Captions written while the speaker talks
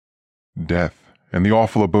Death and the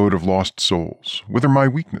awful abode of lost souls, whither my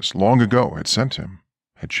weakness long ago had sent him,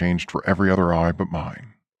 had changed for every other eye but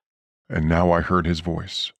mine. And now I heard his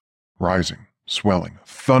voice, rising, swelling,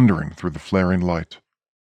 thundering through the flaring light.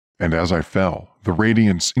 And as I fell, the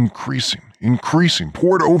radiance increasing,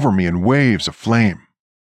 poured over me in waves of flame.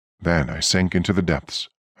 Then I sank into the depths,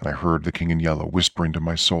 and I heard the King in Yellow whispering to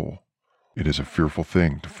my soul, "It is a fearful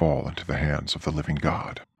thing to fall into the hands of the living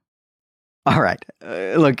God." All right.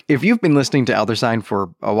 Look, if you've been listening to Elder Sign for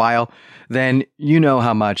a while, then you know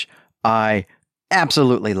how much I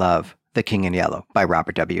absolutely love The King in Yellow by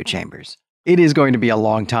Robert W. Chambers. It is going to be a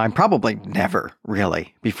long time, probably never,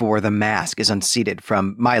 really, before The Mask is unseated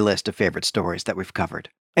from my list of favorite stories that we've covered.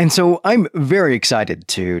 And so I'm very excited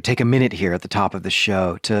to take a minute here at the top of the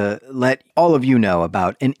show to let all of you know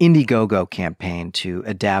about an Indiegogo campaign to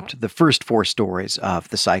adapt the first 4 stories of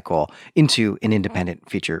the cycle into an independent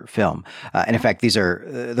feature film. And in fact, these are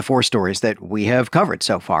the 4 stories that we have covered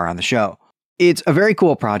so far on the show. It's a very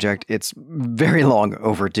cool project. It's very long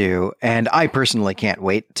overdue, and I personally can't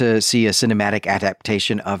wait to see a cinematic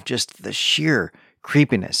adaptation of just the sheer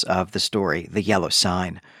creepiness of the story, The Yellow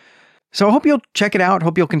Sign. So I hope you'll check it out.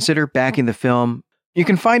 Hope you'll consider backing the film. You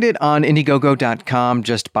can find it on Indiegogo.com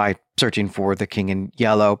just by searching for The King in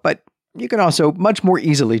Yellow, but you can also much more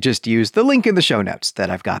easily just use the link in the show notes that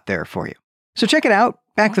I've got there for you. So check it out.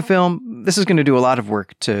 Back the film. This is going to do a lot of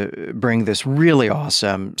work to bring this really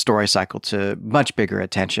awesome story cycle to much bigger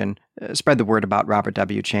attention, spread the word about Robert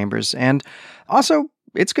W. Chambers, and also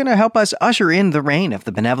it's going to help us usher in the reign of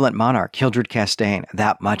the benevolent monarch, Hildred Castaigne,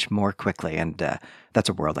 that much more quickly, and that's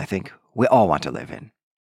a world I think we all want to live in.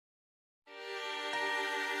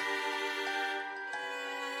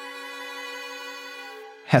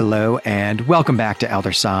 Hello, and welcome back to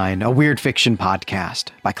Elder Sign, a weird fiction podcast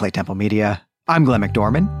by Clay Temple Media. I'm Glenn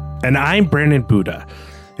McDorman. And I'm Brandon Buddha.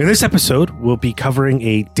 In this episode, we'll be covering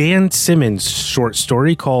a Dan Simmons short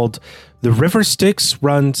story called The River Styx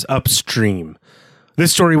Runs Upstream.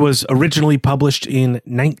 This story was originally published in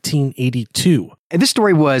 1982. And this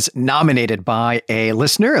story was nominated by a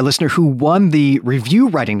listener who won the review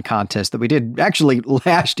writing contest that we did actually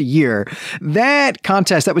last year. That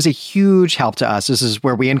contest, that was a huge help to us. This is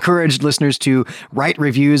where we encouraged listeners to write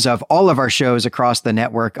reviews of all of our shows across the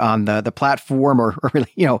network on the platform or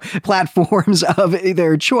platforms of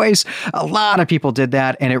their choice. A lot of people did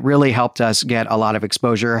that, and it really helped us get a lot of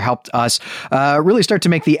exposure, helped us really start to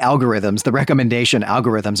make the algorithms, the recommendation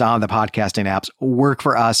algorithms on the podcasting apps work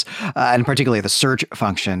for us, and particularly the search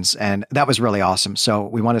functions. And that was really awesome. So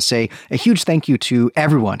we want to say a huge thank you to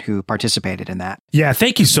everyone who participated in that. Yeah,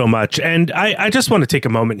 thank you so much. And I just want to take a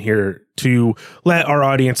moment here to let our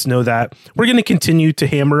audience know that we're going to continue to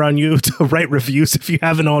hammer on you to write reviews if you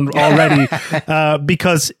haven't already,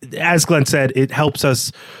 because as Glenn said, it helps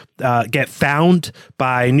us get found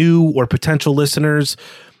by new or potential listeners.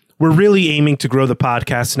 We're really aiming to grow the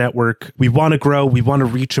podcast network. We want to grow. We want to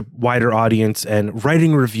reach a wider audience, and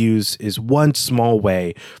writing reviews is one small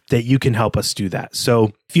way that you can help us do that.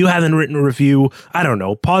 So if you haven't written a review, I don't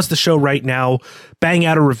know, pause the show right now, bang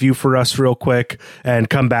out a review for us real quick, and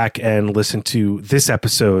come back and listen to this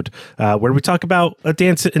episode where we talk about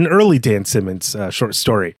an early Dan Simmons short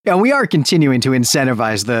story. Yeah, we are continuing to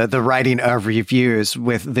incentivize the writing of reviews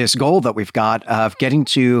with this goal that we've got of getting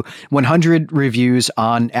to 100 reviews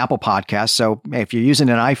on Apple Podcasts. So if you're using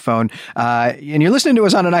an iPhone and you're listening to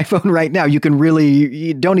us on an iPhone right now, you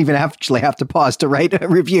don't even have to pause to write a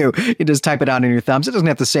review. You just type it out in your thumbs. It doesn't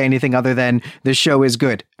have to say anything other than this show is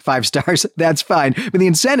good. 5 stars, that's fine. But the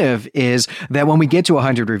incentive is that when we get to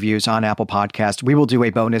 100 reviews on Apple Podcast, we will do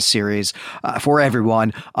a bonus series for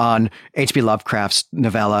everyone on H.P. Lovecraft's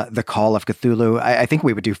novella, The Call of Cthulhu. I think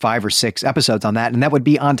we would do 5 or 6 episodes on that, and that would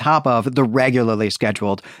be on top of the regularly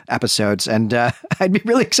scheduled episodes. And I'd be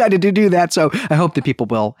really excited to do that, so I hope that people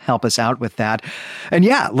will help us out with that. And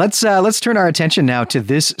yeah, let's turn our attention now to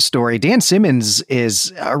this story. Dan Simmons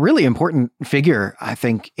is a really important figure, I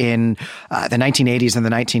think, in the 1980s and the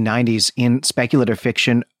 1990s in speculative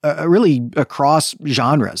fiction, really across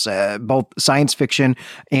genres, both science fiction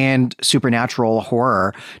and supernatural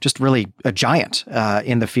horror, just really a giant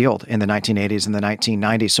in the field in the 1980s and the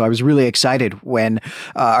 1990s. So I was really excited when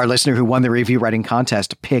our listener who won the review writing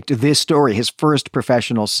contest picked this story, his first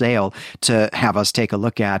professional sale, to have us take a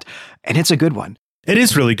look at. And it's a good one. It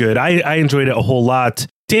is really good. I enjoyed it a whole lot.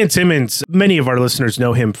 Dan Simmons, many of our listeners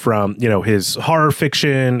know him from, his horror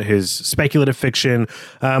fiction, his speculative fiction,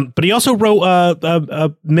 but he also wrote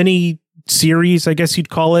many series, I guess you'd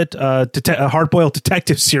call it, a hard-boiled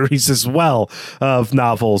detective series as well of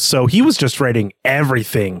novels. So he was just writing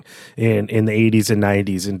everything in the 80s and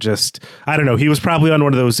 90s, and just, I don't know, he was probably on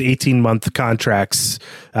one of those 18-month contracts.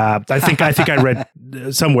 I think I read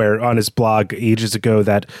somewhere on his blog ages ago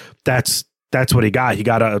that's what he got. He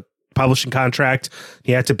got a publishing contract.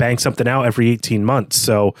 He had to bang something out every 18 months.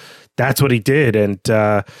 So that's what he did. And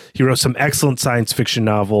he wrote some excellent science fiction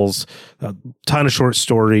novels, a ton of short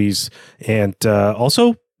stories, and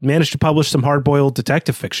also managed to publish some hard-boiled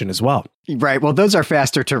detective fiction as well. Right. Well, those are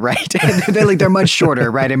faster to write. They're much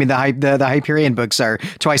shorter, right? I mean, the Hyperion books are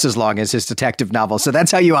twice as long as his detective novels. So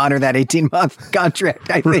that's how you honor that 18-month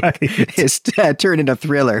contract, I think, right. Is turn into a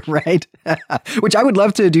thriller, right? Which I would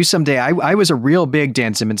love to do someday. I was a real big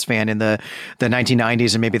Dan Simmons fan in the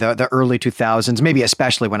 1990s and maybe the early 2000s, maybe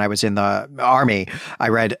especially when I was in the Army. I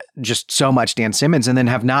read just so much Dan Simmons and then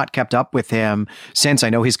have not kept up with him since.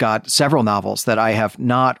 I know he's got several novels that I have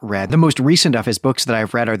not read. The most recent of his books that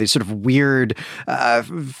I've read are these sort of weird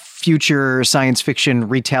future science fiction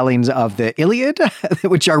retellings of the Iliad,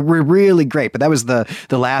 which are really great. But that was the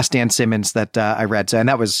last Dan Simmons that I read. So, and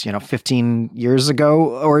that was, 15 years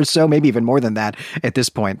ago or so, maybe even more than that at this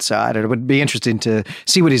point. So I don't know, it would be interesting to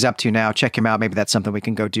see what he's up to now. Check him out. Maybe that's something we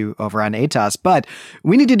can go do over on ATOS. But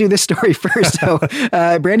we need to do this story first. So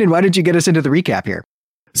Brandon, why don't you get us into the recap here?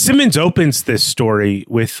 Simmons opens this story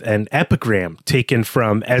with an epigram taken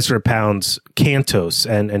from Ezra Pound's Cantos,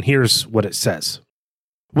 and here's what it says.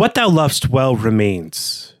 What thou lovest well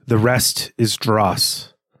remains, the rest is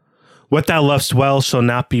dross. What thou lovest well shall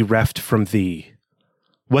not be reft from thee.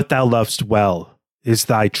 What thou lovest well is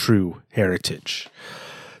thy true heritage.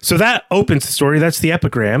 So that opens the story. That's the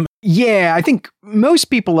epigram. Yeah, I think most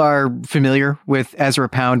people are familiar with Ezra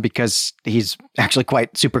Pound because he's actually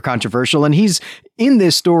quite super controversial, and he's in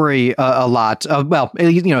this story a lot.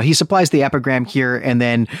 He supplies the epigram here, and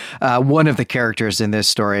then one of the characters in this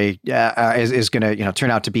story is going to,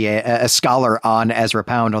 turn out to be a scholar on Ezra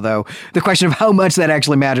Pound. Although the question of how much that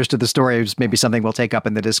actually matters to the story is maybe something we'll take up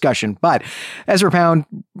in the discussion. But Ezra Pound,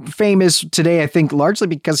 famous today, I think, largely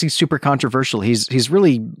because he's super controversial. He's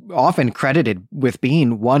really often credited with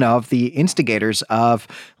being one of the instigators of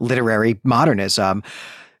literary modernism.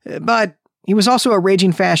 But he was also a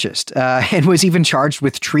raging fascist and was even charged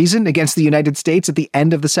with treason against the United States at the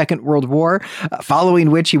end of the Second World War,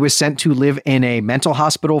 following which he was sent to live in a mental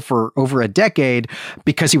hospital for over a decade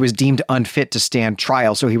because he was deemed unfit to stand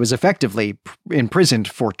trial. So he was effectively imprisoned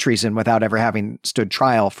for treason without ever having stood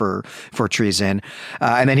trial for treason.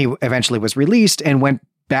 And then he eventually was released and went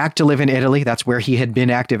back to live in Italy. That's where he had been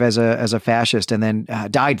active as a fascist, and then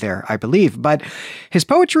died there, I believe. But his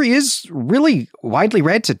poetry is really widely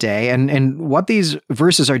read today. And what these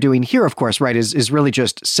verses are doing here, of course, right, is really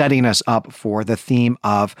just setting us up for the theme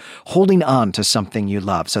of holding on to something you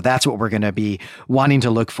love. So that's what we're going to be wanting to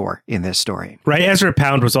look for in this story. Right. Ezra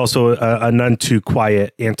Pound was also a none too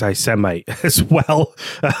quiet anti-Semite as well,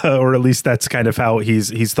 or at least that's kind of how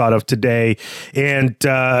he's thought of today. And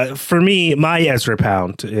for me, my Ezra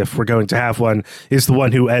Pound, if we're going to have one, is the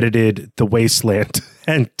one who edited The Wasteland.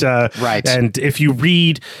 And right. And if you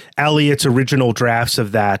read Eliot's original drafts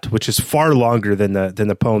of that, which is far longer than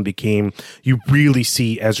the poem became, you really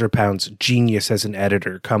see Ezra Pound's genius as an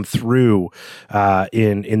editor come through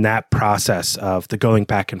in that process of the going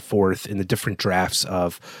back and forth in the different drafts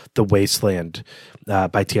of The Wasteland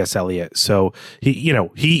by T.S. Eliot. So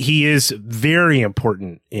he is very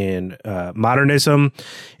important in modernism,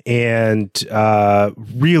 and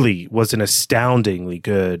really was an astoundingly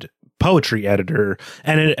good poetry editor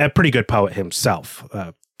and a pretty good poet himself.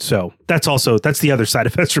 So that's the other side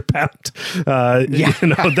of Ezra Pound.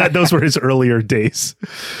 Those were his earlier days.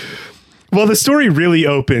 Well, the story really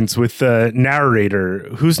opens with the narrator,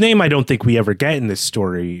 whose name I don't think we ever get in this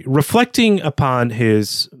story, reflecting upon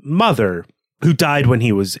his mother, who died when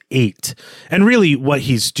he was 8. And really what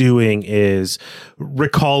he's doing is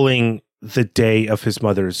recalling the day of his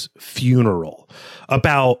mother's funeral,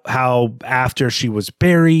 about how after she was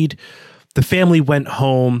buried, the family went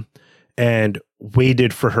home and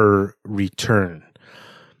waited for her return.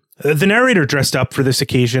 The narrator dressed up for this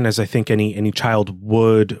occasion, as I think any child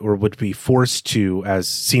would or would be forced to, as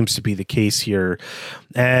seems to be the case here.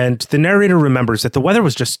 And the narrator remembers that the weather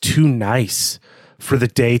was just too nice for the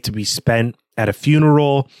day to be spent at a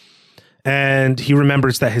funeral. And he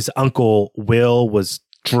remembers that his uncle Will was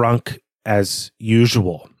drunk as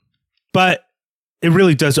usual. But it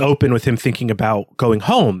really does open with him thinking about going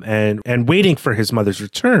home and waiting for his mother's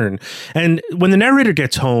return. And when the narrator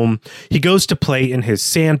gets home, he goes to play in his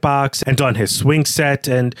sandbox and on his swing set,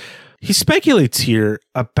 and He speculates here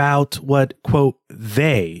about what, quote,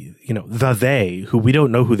 they, they, who we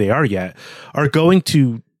don't know who they are yet, are going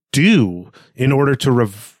to do in order to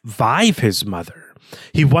revive his mother.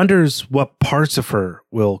 He wonders what parts of her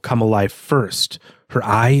will come alive first. Her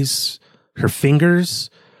eyes, her fingers.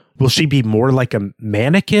 Will she be more like a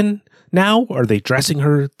mannequin now? Are they dressing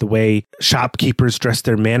her the way shopkeepers dress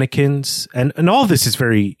their mannequins? And all this is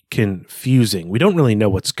very confusing. We don't really know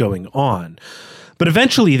what's going on. But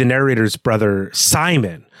eventually the narrator's brother,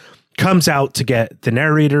 Simon, comes out to get the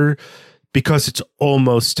narrator because it's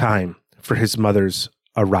almost time for his mother's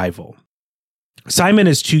arrival. Simon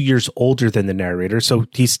is 2 years older than the narrator, so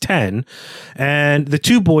he's 10. And the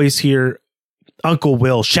two boys hear Uncle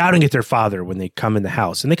Will shouting at their father when they come in the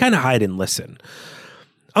house, and they kind of hide and listen.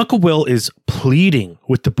 Uncle Will is pleading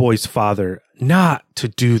with the boy's father not to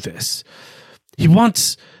do this. He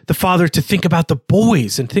wants the father to think about the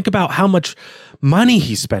boys and think about how much money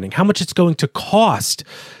he's spending, how much it's going to cost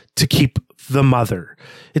to keep the mother.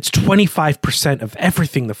 It's 25% of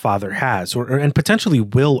everything the father has and potentially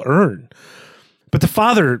will earn. But the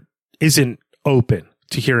father isn't open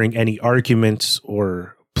to hearing any arguments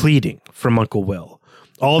or pleading from Uncle Will.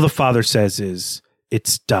 All the father says is,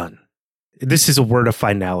 it's done. This is a word of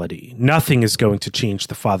finality. Nothing is going to change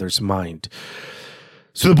the father's mind.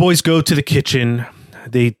 So the boys go to the kitchen.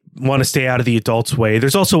 They want to stay out of the adults' way.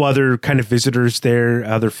 There's also other kind of visitors there,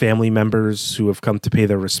 other family members who have come to pay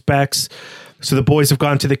their respects. So the boys have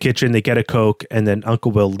gone to the kitchen, they get a Coke, and then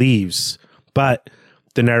Uncle Will leaves. But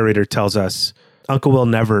the narrator tells us Uncle Will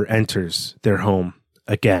never enters their home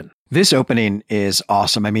again. This opening is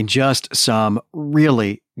awesome. I mean, just some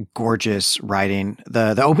really gorgeous writing.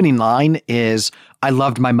 The opening line is, I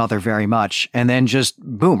loved my mother very much. And then just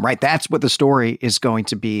boom, right? That's what the story is going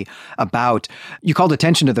to be about. You called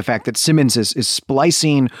attention to the fact that Simmons is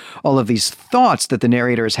splicing all of these thoughts that the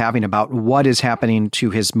narrator is having about what is happening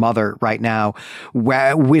to his mother right now.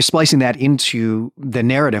 We're splicing that into the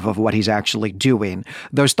narrative of what he's actually doing.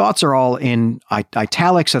 Those thoughts are all in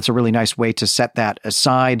italics. That's a really nice way to set that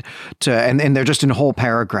aside. And they're just in whole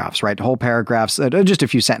paragraphs, right? Whole paragraphs, just a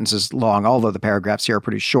few sentences long, although the paragraphs here are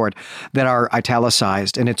pretty short, that are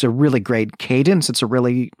italicized. And it's a really great cadence. It's a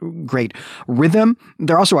really great rhythm.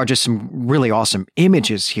 There also are just some really awesome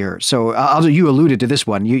images here. So you alluded to this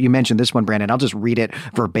one. You mentioned this one, Brandon. I'll just read it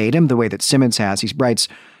verbatim the way that Simmons has. He writes,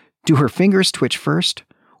 do her fingers twitch first?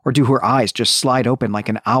 Or do her eyes just slide open like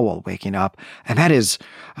an owl waking up? And that is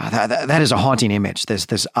that is a haunting image,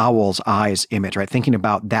 this owl's eyes image, right? Thinking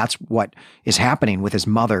about that's what is happening with his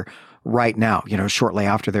mother right now, shortly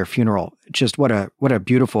after their funeral. Just what a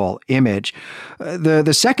beautiful image.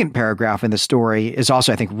 The second paragraph in the story is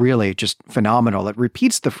also, I think, really just phenomenal. It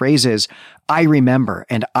repeats the phrases, I remember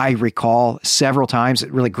and I recall several times.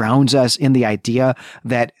 It really grounds us in the idea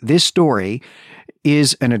that this story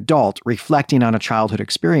is an adult reflecting on a childhood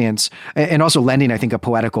experience and also lending, I think, a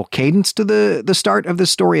poetical cadence to the start of the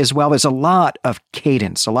story as well. There's a lot of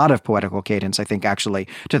cadence, a lot of poetical cadence, I think, actually,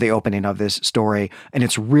 to the opening of this story. And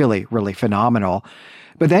it's really, really phenomenal.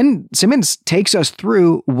 But then Simmons takes us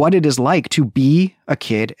through what it is like to be a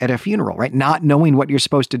kid at a funeral, right? Not knowing what you're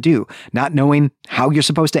supposed to do, not knowing how you're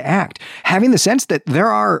supposed to act, having the sense that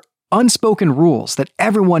there are unspoken rules that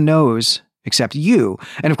everyone knows except you.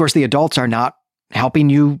 And of course, the adults are not helping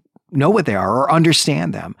you know what they are or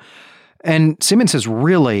understand them. And Simmons has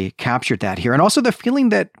really captured that here. And also the feeling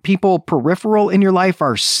that people peripheral in your life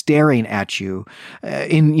are staring at you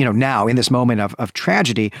now in this moment of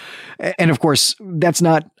tragedy. And of course, that's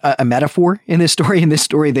not a metaphor in this story. In this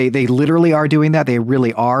story, they literally are doing that. They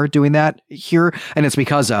really are doing that here. And it's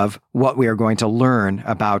because of what we are going to learn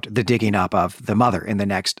about the digging up of the mother in the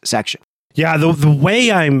next section. Yeah, the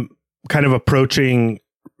way I'm kind of approaching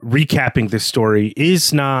recapping this story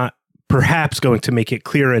is not perhaps going to make it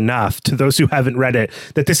clear enough to those who haven't read it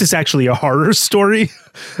that this is actually a horror story.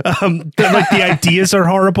 That the ideas are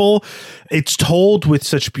horrible. It's told with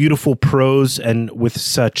such beautiful prose and with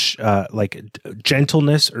such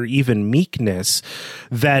gentleness or even meekness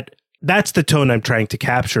that's the tone I'm trying to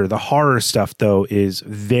capture. The horror stuff, though, is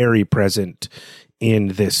very present in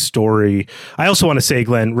this story. I also want to say,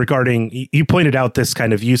 Glenn, regarding, you pointed out this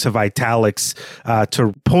kind of use of italics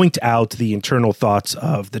to point out the internal thoughts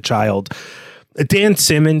of the child. Dan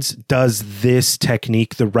Simmons does this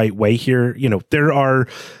technique the right way here. There are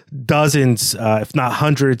dozens, if not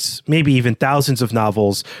hundreds, maybe even thousands of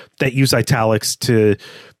novels that use italics to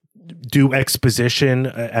do exposition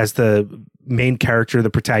as the main character, the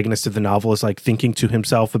protagonist of the novel, is thinking to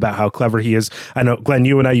himself about how clever he is. I know, Glenn,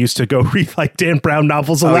 you and I used to go read Dan Brown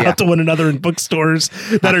novels aloud to one another in bookstores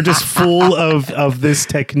that are just full of this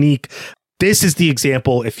technique. this is the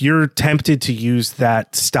example. If you're tempted to use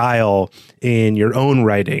that style in your own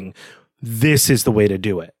writing, this is the way to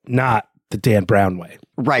do it, not the Dan Brown way.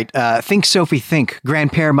 Right. Think, Sophie, think.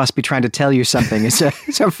 Grandpere must be trying to tell you something. It's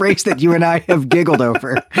a phrase that you and I have giggled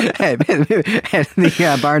over at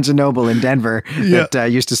the Barnes & Noble in Denver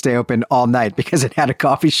that used to stay open all night because it had a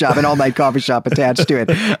coffee shop, an all-night coffee shop attached to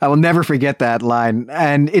it. I will never forget that line.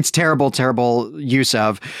 And it's terrible use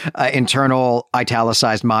of internal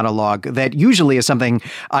italicized monologue that usually is something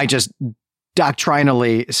I just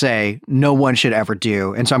doctrinally say no one should ever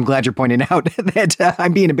do. And so I'm glad you're pointing out that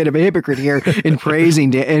I'm being a bit of a hypocrite here in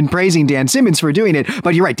praising Dan Simmons for doing it.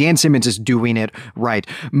 But you're right. Dan Simmons is doing it right.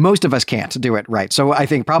 Most of us can't do it right. So I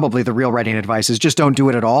think probably the real writing advice is just don't do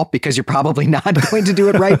it at all, because you're probably not going to do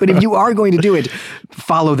it right. But if you are going to do it,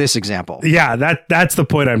 follow this example. Yeah, that's the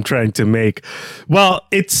point I'm trying to make. Well,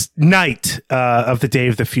 it's night of the day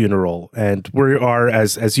of the funeral. And we are,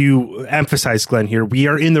 as you emphasized, Glenn, here, we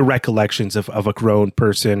are in the recollections of a grown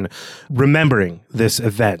person remembering this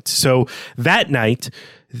event. So that night,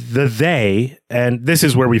 and this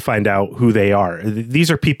is where we find out who they are. These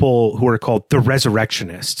are people who are called the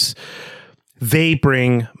Resurrectionists. They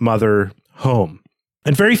bring Mother home.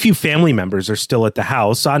 And very few family members are still at the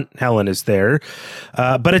house. Aunt Helen is there,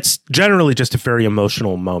 but it's generally just a very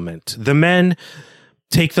emotional moment. The men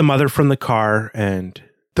take the mother from the car, and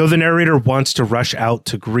though the narrator wants to rush out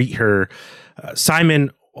to greet her, Simon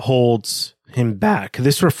holds him back.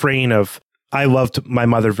 This refrain of, I loved my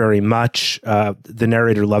mother very much, the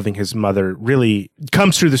narrator loving his mother, really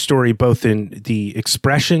comes through the story, both in the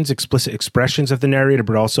explicit expressions of the narrator,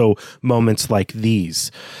 but also moments like these.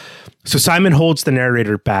 So Simon holds the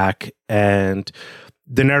narrator back, and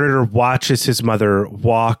the narrator watches his mother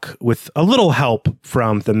walk with a little help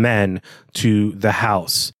from the men to the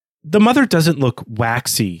house. The mother doesn't look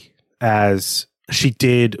waxy as she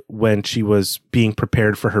did when she was being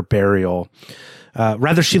prepared for her burial.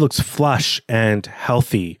 Rather, she looks flush and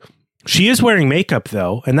healthy. She is wearing makeup,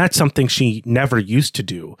 though, and that's something she never used to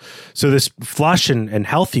do. So this flush and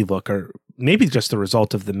healthy look are maybe just the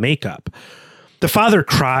result of the makeup. The father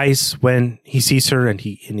cries when he sees her, and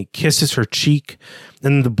he kisses her cheek.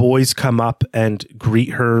 And the boys come up and greet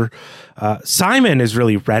her. Simon is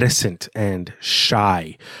really reticent and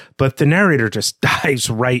shy, but the narrator just dives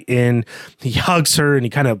right in. He hugs her, and he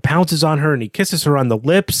kind of pounces on her, and he kisses her on the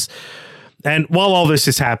lips. And while all this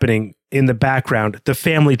is happening, in the background, the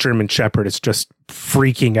family German Shepherd is just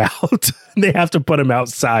freaking out. They have to put him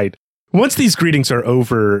outside. Once these greetings are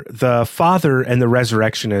over, the father and the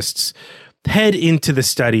Resurrectionists head into the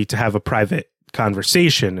study to have a private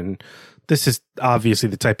conversation. And this is obviously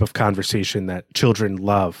the type of conversation that children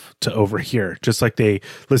love to overhear, just like they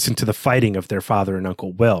listen to the fighting of their father and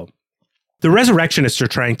Uncle Will. The Resurrectionists are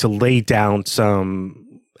trying to lay down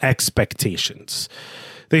some expectations.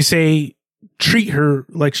 They say, treat her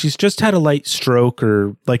like she's just had a light stroke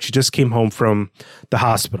or like she just came home from the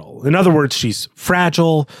hospital. In other words, she's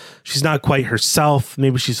fragile. She's not quite herself.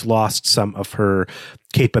 Maybe she's lost some of her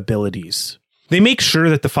capabilities. They make sure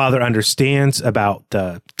that the father understands about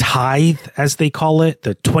the tithe, as they call it,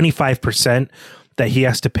 the 25% that he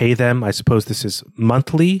has to pay them. I suppose this is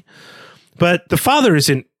monthly. But the father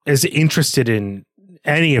isn't as interested in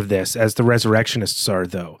any of this as the Resurrectionists are,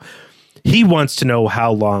 though. He wants to know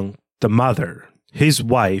how long the mother, his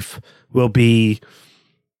wife, will be,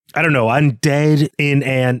 undead in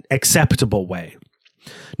an acceptable way.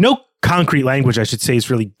 No concrete language, I should say, is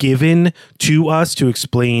really given to us to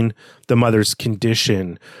explain the mother's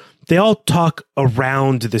condition. They all talk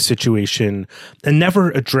around the situation and never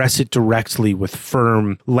address it directly with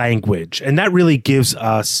firm language. And that really gives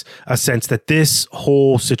us a sense that this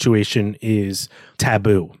whole situation is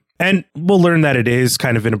taboo. And we'll learn that it is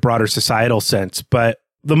kind of in a broader societal sense, but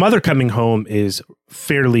the mother coming home is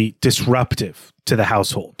fairly disruptive to the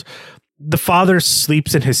household. The father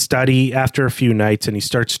sleeps in his study after a few nights, and he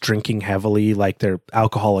starts drinking heavily like their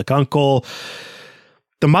alcoholic uncle.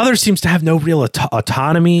 The mother seems to have no real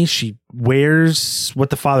autonomy. She wears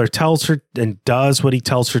what the father tells her and does what he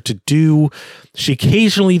tells her to do. She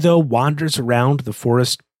occasionally, though, wanders around the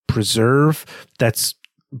forest preserve that's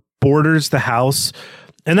borders the house.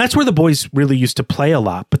 And that's where the boys really used to play a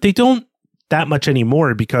lot, but they don't that much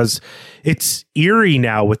anymore because it's eerie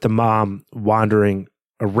now with the mom wandering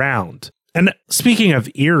around. And speaking of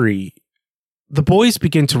eerie, the boys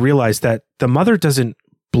begin to realize that the mother doesn't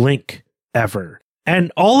blink ever.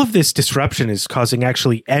 And all of this disruption is causing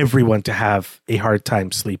actually everyone to have a hard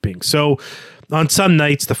time sleeping. So on some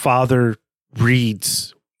nights, the father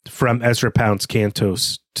reads from Ezra Pound's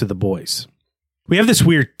cantos to the boys. We have this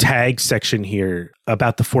weird tag section here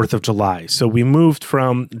about the 4th of July. So we moved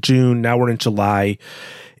from June, now we're in July,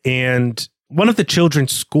 and one of the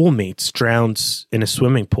children's schoolmates drowns in a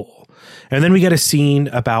swimming pool. And then we get a scene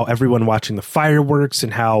about everyone watching the fireworks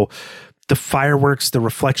and how the fireworks, the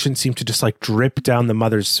reflections seem to just like drip down the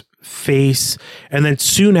mother's face. And then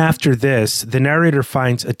soon after this, the narrator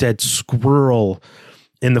finds a dead squirrel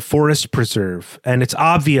in the forest preserve. And it's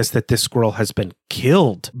obvious that this squirrel has been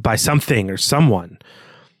killed by something or someone.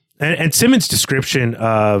 And Simmons' description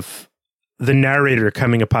of the narrator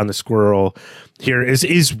coming upon the squirrel here is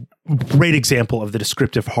a great example of the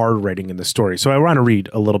descriptive horror writing in the story. So I want to read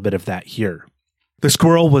a little bit of that here. The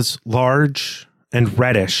squirrel was large and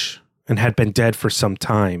reddish and had been dead for some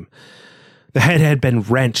time. The head had been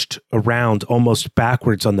wrenched around almost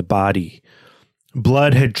backwards on the body.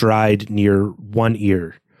 Blood had dried near one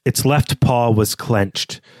ear. Its left paw was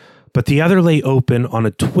clenched, but the other lay open on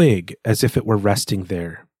a twig as if it were resting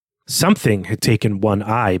there. Something had taken one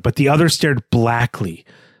eye, but the other stared blackly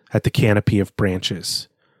at the canopy of branches.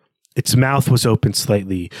 Its mouth was open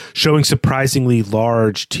slightly, showing surprisingly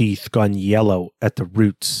large teeth gone yellow at the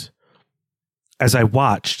roots. As I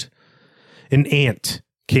watched, an ant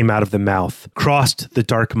came out of the mouth, crossed the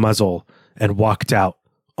dark muzzle, and walked out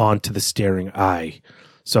onto the staring eye.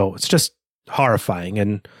 So it's just horrifying.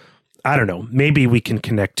 And I don't know, maybe we can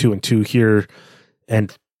connect 2 and 2 here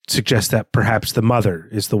and suggest that perhaps the mother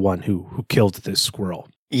is the one who killed this squirrel.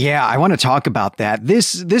 Yeah, I want to talk about that.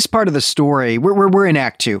 This part of the story, we're in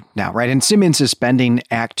Act 2 now, right? And Simmons is spending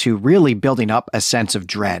Act 2 really building up a sense of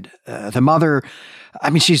dread. The mother, I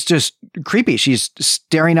mean, she's just creepy. She's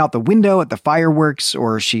staring out the window at the fireworks,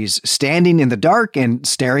 or she's standing in the dark and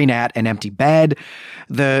staring at an empty bed.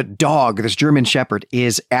 The dog, this German Shepherd,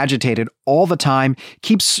 is agitated all the time,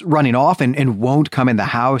 keeps running off and won't come in the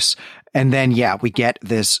house. And then, yeah, we get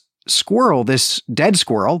this squirrel, this dead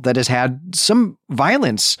squirrel that has had some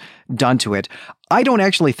violence done to it. I don't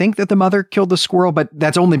actually think that the mother killed the squirrel, but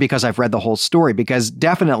that's only because I've read the whole story, because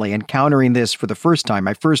definitely encountering this for the first time,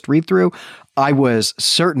 my first read through, I was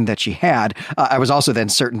certain that she had. I was also then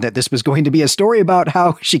certain that this was going to be a story about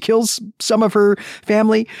how she kills some of her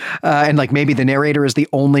family. And like maybe the narrator is the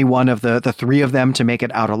only one of the 3 of them to make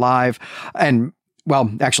it out alive. And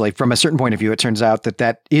well, actually, from a certain point of view, it turns out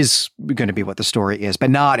that is going to be what the story is,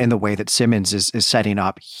 but not in the way that Simmons is setting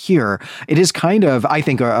up here. It is kind of, I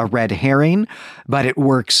think, a red herring, but it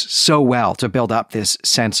works so well to build up this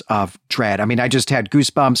sense of dread. I mean, I just had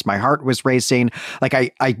goosebumps. My heart was racing. Like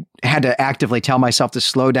I had to actively tell myself to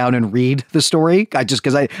slow down and read the story.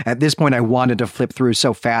 Because at this point, I wanted to flip through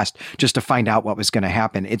so fast just to find out what was going to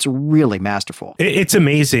happen. It's really masterful. It's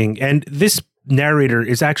amazing. And this narrator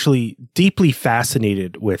is actually deeply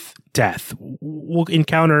fascinated with death. We'll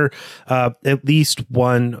encounter at least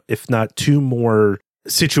 1, if not 2 more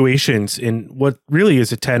situations in what really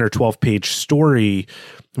is a 10 or 12 page story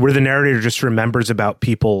where the narrator just remembers about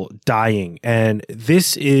people dying. And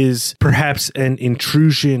this is perhaps an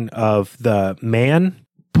intrusion of the man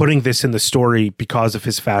putting this in the story because of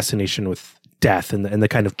his fascination with death and the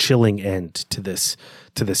kind of chilling end to this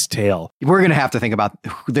tale. We're going to have to think about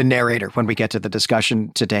the narrator when we get to the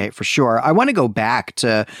discussion today, for sure. I want to go back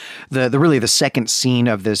to the second scene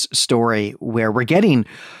of this story where we're getting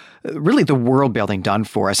really the world building done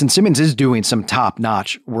for us. And Simmons is doing some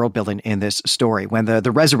top-notch world building in this story. When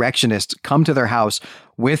the resurrectionists come to their house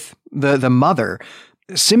with the mother,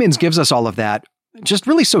 Simmons gives us all of that just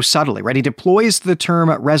really so subtly, right? He deploys the term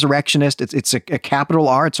resurrectionist. It's a capital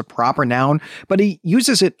R. It's a proper noun, but he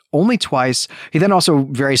uses it only twice. He then also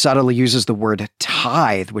very subtly uses the word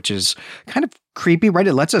tithe, which is kind of creepy, right?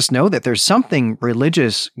 It lets us know that there's something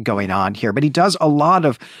religious going on here, but he does a lot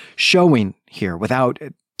of showing here without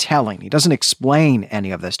telling. He doesn't explain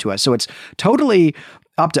any of this to us. So it's totally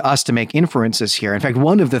up to us to make inferences here. In fact,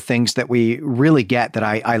 one of the things that we really get that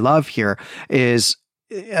I love here is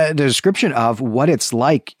a description of what it's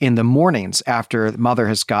like in the mornings after the mother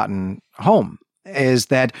has gotten home, is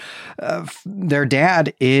that their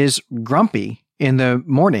dad is grumpy in the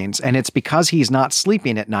mornings, and it's because he's not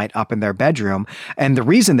sleeping at night up in their bedroom. And the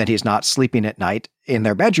reason that he's not sleeping at night in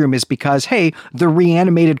their bedroom is because, hey, the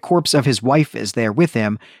reanimated corpse of his wife is there with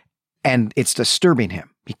him, and it's disturbing him.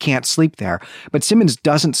 He can't sleep there. But Simmons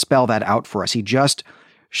doesn't spell that out for us. He just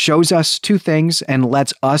shows us 2 things and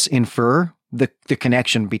lets us infer the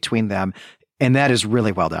connection between them, and that is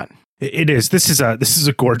really well done. It is. This is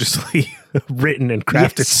a gorgeously written and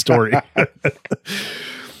crafted story.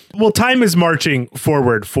 Well, time is marching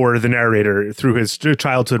forward for the narrator through his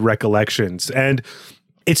childhood recollections, and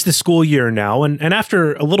It's the school year now, and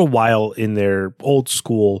after a little while in their old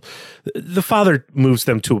school, the father moves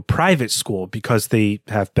them to a private school because they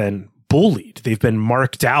have been bullied. They've been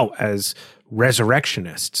marked out as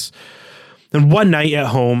resurrectionists. And one night at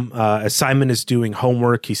home, as Simon is doing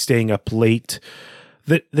homework, he's staying up late,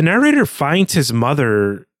 the narrator finds his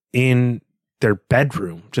mother in their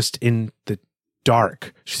bedroom, just in the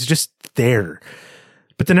dark. She's just there.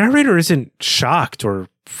 But the narrator isn't shocked or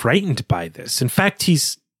frightened by this. In fact,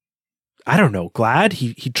 he's, glad.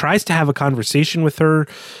 He tries to have a conversation with her,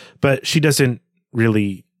 but she doesn't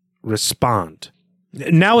really respond.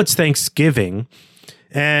 Now it's Thanksgiving,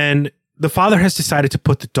 and the father has decided to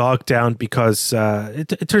put the dog down because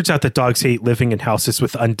it turns out that dogs hate living in houses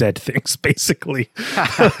with undead things, basically.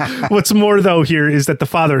 What's more, though, here is that the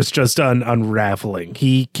father is just unraveling.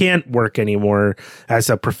 He can't work anymore as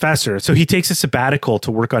a professor, so he takes a sabbatical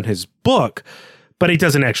to work on his book, but he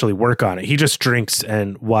doesn't actually work on it. He just drinks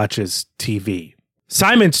and watches TV.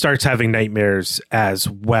 Simon starts having nightmares as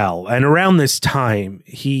well, and around this time,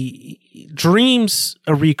 he dreams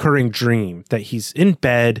a recurring dream that he's in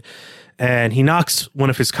bed and he knocks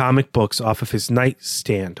one of his comic books off of his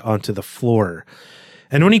nightstand onto the floor.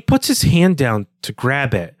 And when he puts his hand down to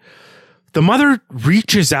grab it, the mother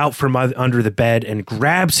reaches out from under the bed and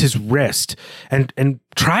grabs his wrist and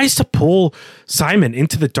tries to pull Simon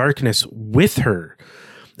into the darkness with her.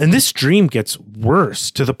 And this dream gets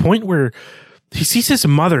worse to the point where he sees his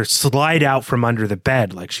mother slide out from under the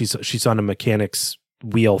bed like she's on a mechanic's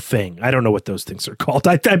wheel thing. I don't know what those things are called.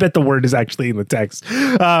 I bet the word is actually in the text.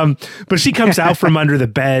 But she comes out from under the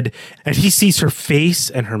bed and he sees her face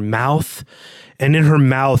and her mouth. And in her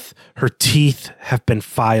mouth, her teeth have been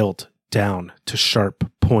filed down to sharp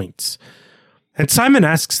points. And Simon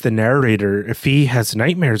asks the narrator if he has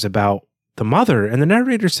nightmares about the mother. And the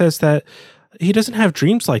narrator says that he doesn't have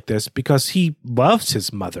dreams like this because he loves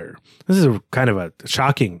his mother. This is kind of a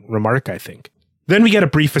shocking remark, I think. Then we get a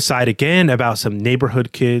brief aside again about some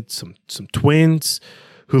neighborhood kids, some twins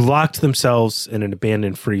who locked themselves in an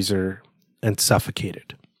abandoned freezer and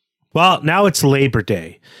suffocated. Well, now it's Labor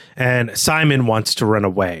Day, and Simon wants to run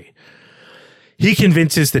away. He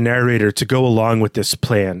convinces the narrator to go along with this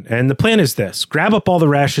plan, and the plan is this: grab up all the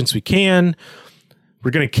rations we can,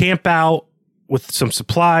 we're going to camp out with some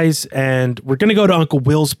supplies, and we're going to go to Uncle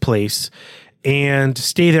Will's place and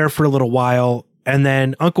stay there for a little while. And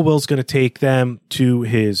then Uncle Will's going to take them to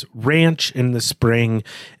his ranch in the spring,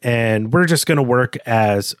 and we're just going to work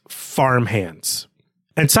as farmhands.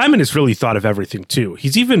 And Simon has really thought of everything, too.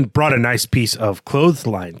 He's even brought a nice piece of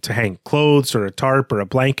clothesline to hang clothes or a tarp or a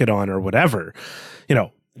blanket on or whatever. You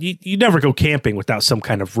know, you never go camping without some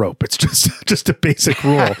kind of rope. It's just a basic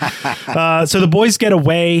rule. So the boys get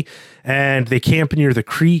away, and they camp near the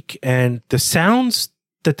creek, and the sounds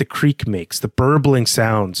that the creek makes, the burbling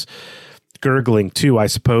sounds, gurgling too, I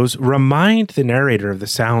suppose, remind the narrator of the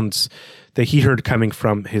sounds that he heard coming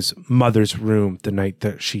from his mother's room the night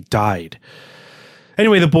that she died.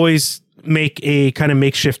 Anyway, the boys make a kind of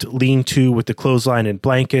makeshift lean-to with the clothesline and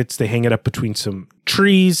blankets. They hang it up between some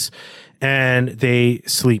trees, and they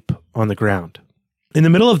sleep on the ground. In the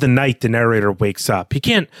middle of the night, the narrator wakes up. He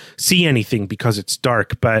can't see anything because it's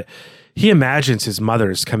dark, but he imagines his mother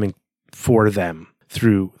is coming for them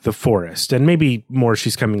through the forest. And maybe more,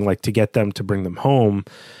 she's coming like to get them to bring them home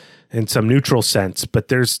in some neutral sense. But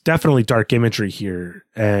there's definitely dark imagery here.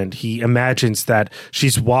 And he imagines that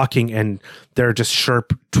she's walking and there are just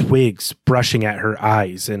sharp twigs brushing at her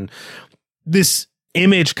eyes. And this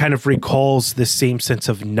image kind of recalls the same sense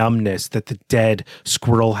of numbness that the dead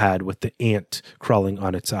squirrel had with the ant crawling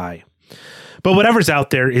on its eye. But whatever's out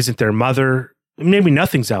there isn't their mother. Maybe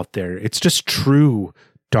nothing's out there. It's just true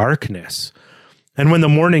darkness. And when the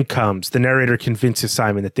morning comes, the narrator convinces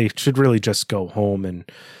Simon that they should really just go home. And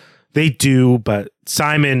they do, but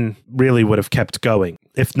Simon really would have kept going,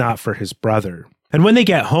 if not for his brother. And when they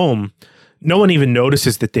get home, no one even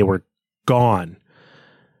notices that they were gone.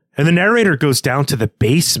 And the narrator goes down to the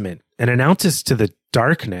basement and announces to the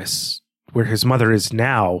darkness, where his mother is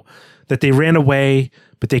now, that they ran away,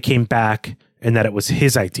 but they came back, and that it was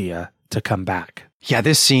his idea to come back. Yeah,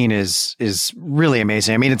 this scene is really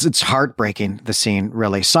amazing. I mean, it's heartbreaking, the scene,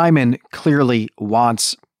 really. Simon clearly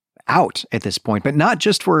wants out at this point, but not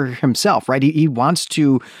just for himself, right? He wants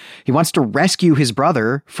to rescue his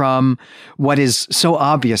brother from what is so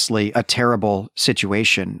obviously a terrible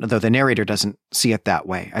situation, though the narrator doesn't see it that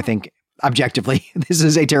way. I think objectively, this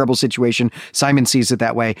is a terrible situation. Simon sees it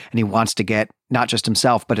that way, and he wants to get not just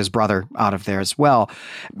himself, but his brother out of there as well.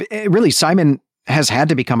 Really, Simon has had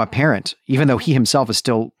to become a parent, even though he himself is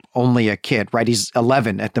still only a kid, right? He's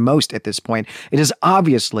 11 at the most at this point. It is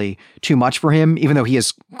obviously too much for him, even though he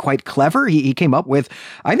is quite clever. He came up with,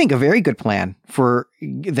 I think, a very good plan for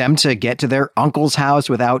them to get to their uncle's house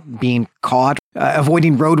without being caught,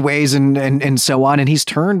 avoiding roadways and so on. And he's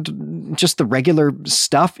turned just the regular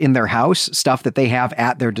stuff in their house, stuff that they have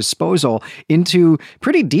at their disposal, into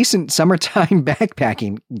pretty decent summertime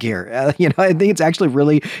backpacking gear. I think it's actually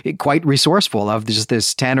really quite resourceful of just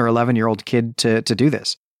this 10 or 11-year-old kid to do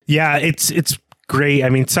this. Yeah, it's great. I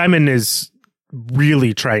mean, Simon is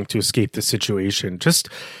really trying to escape the situation. Just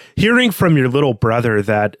hearing from your little brother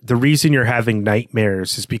that the reason you're having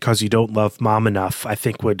nightmares is because you don't love mom enough, I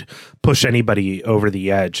think would push anybody over the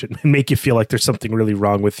edge and make you feel like there's something really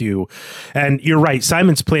wrong with you. And you're right,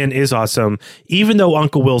 Simon's plan is awesome. Even though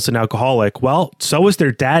Uncle Will's an alcoholic, well, so is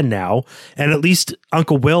their dad now. And at least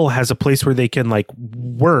Uncle Will has a place where they can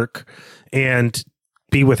work and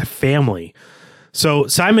be with a family. So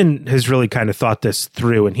Simon has really kind of thought this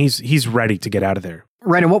through, and he's ready to get out of there.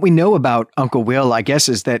 Right. And what we know about Uncle Will, I guess,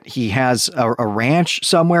 is that he has a ranch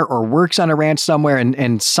somewhere or works on a ranch somewhere.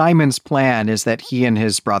 And Simon's plan is that he and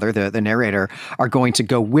his brother, the narrator, are going to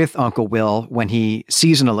go with Uncle Will when he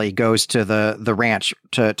seasonally goes to the ranch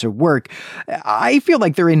to work. I feel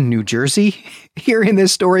like they're in New Jersey here in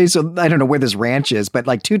this story. So I don't know where this ranch is,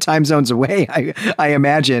 but 2 time zones away, I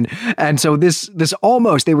imagine. And so this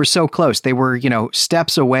almost, they were so close. They were,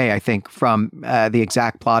 steps away, I think, from the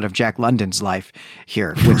exact plot of Jack London's life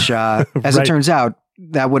here, which, as right. It turns out,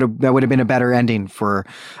 that would have been a better ending for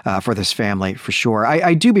this family for sure.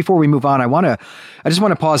 I do, before we move on, I just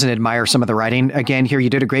want to pause and admire some of the writing again here. You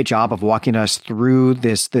did a great job of walking us through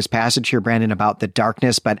this passage here, Brandon, about the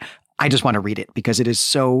darkness, but I just want to read it because it is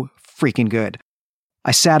so freaking good.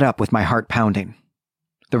 I sat up with my heart pounding.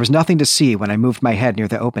 There was nothing to see when I moved my head near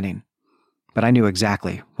the opening, but I knew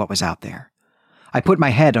exactly what was out there. I put my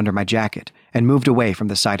head under my jacket and moved away from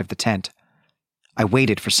the side of the tent. I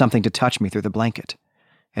waited for something to touch me through the blanket.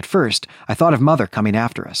 At first, I thought of Mother coming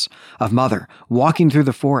after us, of Mother walking through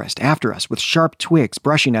the forest after us with sharp twigs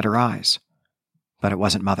brushing at her eyes. But it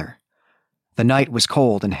wasn't Mother. The night was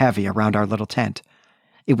cold and heavy around our little tent.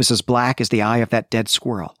 It was as black as the eye of that dead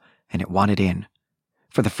squirrel, and it wanted in.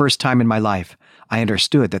 For the first time in my life, I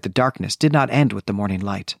understood that the darkness did not end with the morning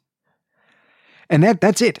light. And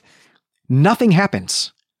that's it. Nothing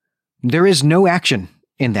happens. There is no action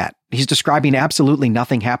in that. He's describing absolutely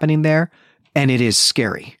nothing happening there, and it is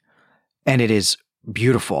scary, and it is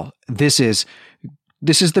beautiful. This is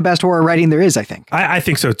the best horror writing there is, I think. I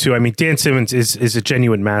think so too. I mean, Dan Simmons is a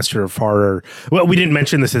genuine master of horror. Well, we didn't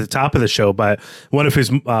mention this at the top of the show, but one of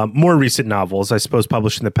his more recent novels, I suppose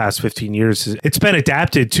published in the past 15 years, it's been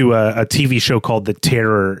adapted to a TV show called The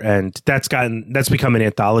Terror, and that's become an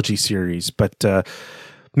anthology series. But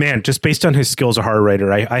man, just based on his skills as a horror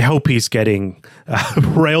writer, I hope he's getting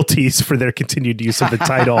royalties for their continued use of the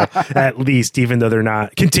title, at least, even though they're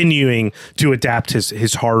not continuing to adapt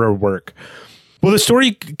his horror work. Well, the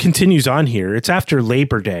story continues on here. It's after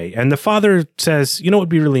Labor Day, and the father says, you know what would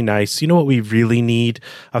be really nice? You know what we really need?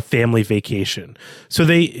 A family vacation. So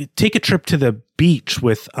they take a trip to the beach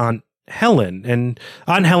with Aunt Helen, and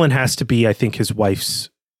Aunt Helen has to be, I think, his wife's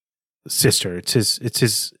sister. It's his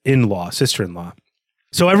sister-in-law.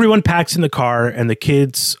 So everyone packs in the car, and the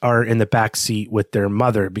kids are in the back seat with their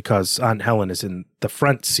mother because Aunt Helen is in the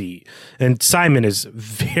front seat, and Simon is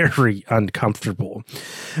very uncomfortable.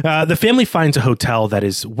 The family finds a hotel that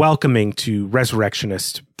is welcoming to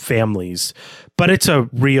resurrectionist families, but it's a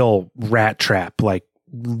real rat trap,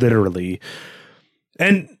 literally.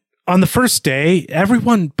 And on the first day,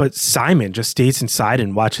 everyone but Simon just stays inside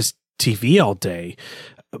and watches TV all day.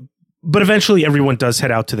 But eventually everyone does head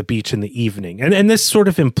out to the beach in the evening. And this sort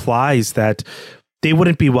of implies that they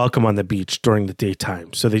wouldn't be welcome on the beach during the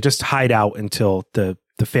daytime. So they just hide out until the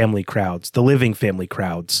family crowds, the living family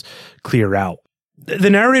crowds, clear out. The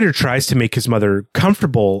narrator tries to make his mother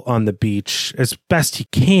comfortable on the beach as best he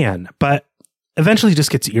can, but eventually just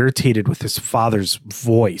gets irritated with his father's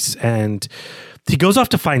voice, and he goes off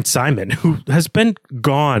to find Simon, who has been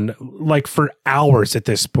gone for hours at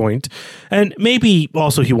this point, and maybe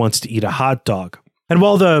also he wants to eat a hot dog. And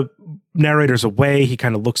while the narrator's away, he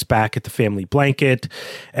kind of looks back at the family blanket,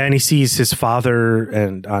 and he sees his father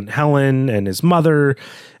and Aunt Helen and his mother,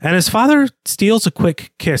 and his father steals a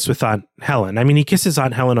quick kiss with Aunt Helen. I mean, he kisses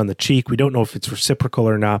Aunt Helen on the cheek. We don't know if it's reciprocal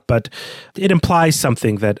or not, but it implies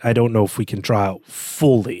something that I don't know if we can draw out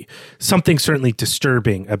fully. Something certainly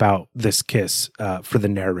disturbing about this kiss for the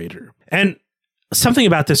narrator. And something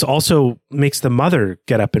about this also makes the mother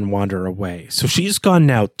get up and wander away. So she's gone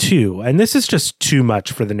now too. And this is just too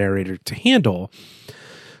much for the narrator to handle.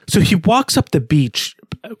 So he walks up the beach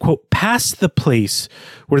quote, past the place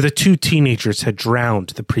where the two teenagers had drowned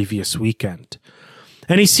the previous weekend.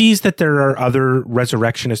 And he sees that there are other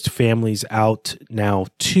resurrectionist families out now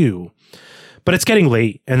too. But it's getting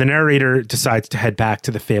late, and the narrator decides to head back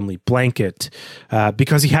to the family blanket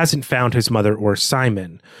because he hasn't found his mother or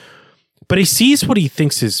Simon. But he sees what he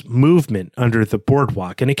thinks is movement under the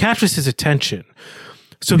boardwalk, and it catches his attention.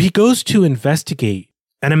 So he goes to investigate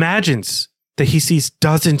and imagines that he sees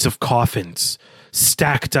dozens of coffins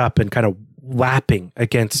stacked up and kind of lapping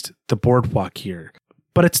against the boardwalk here.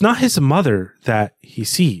 But it's not his mother that he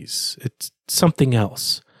sees. It's something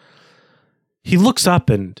else. He looks up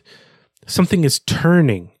and something is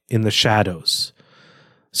turning in the shadows.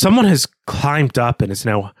 Someone has climbed up and is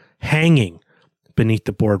now hanging beneath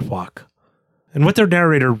the boardwalk. And what their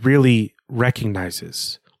narrator really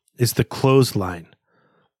recognizes is the clothesline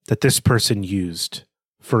that this person used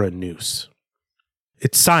for a noose.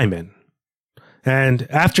 It's Simon. And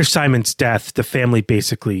after Simon's death, the family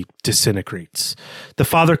basically disintegrates. The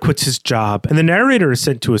father quits his job, and the narrator is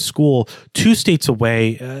sent to a school 2 states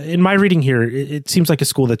away. In my reading here, it seems like a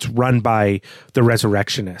school that's run by the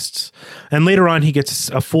resurrectionists. And later on, he gets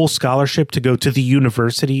a full scholarship to go to the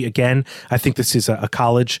university. Again, I think this is a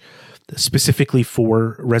college specifically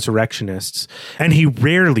for resurrectionists. And he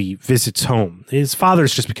rarely visits home. His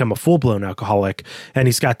father's just become a full-blown alcoholic, and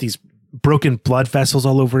he's got these broken blood vessels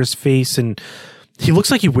all over his face, and he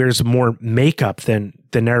looks like he wears more makeup than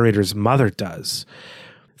the narrator's mother does.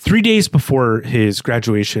 3 days before his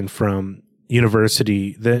graduation from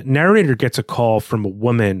university, the narrator gets a call from a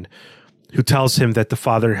woman who tells him that the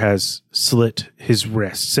father has slit his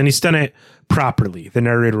wrists, and he's done it properly. The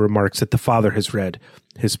narrator remarks that the father has read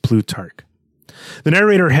his Plutarch. The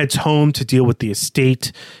narrator heads home to deal with the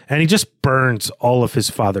estate, and he just burns all of his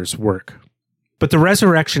father's work. But the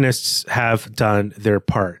resurrectionists have done their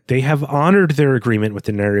part. They have honored their agreement with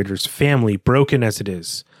the narrator's family, broken as it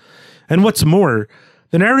is. And what's more,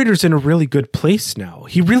 the narrator's in a really good place now.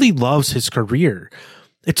 He really loves his career.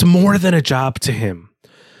 It's more than a job to him.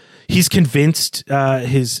 He's convinced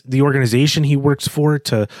the organization he works for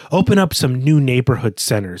to open up some new neighborhood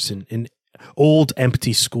centers in old,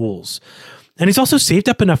 empty schools. And he's also saved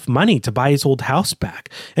up enough money to buy his old house back.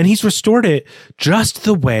 And he's restored it just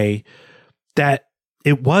the way that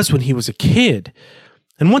it was when he was a kid.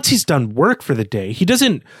 And once he's done work for the day, he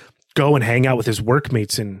doesn't go and hang out with his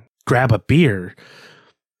workmates and grab a beer.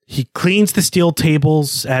 He cleans the steel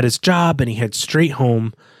tables at his job and he heads straight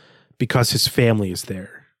home because his family is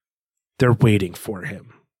there. They're waiting for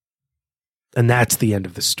him. And that's the end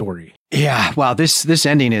of the story. Yeah, wow, this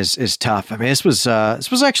ending is tough. I mean, this was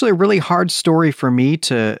actually a really hard story for me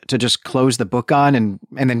to just close the book on and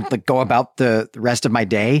then like go about the rest of my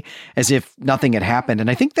day as if nothing had happened.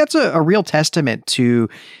 And I think that's a real testament to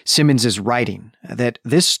Simmons's writing, that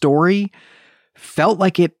this story felt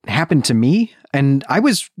like it happened to me, and I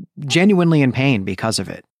was genuinely in pain because of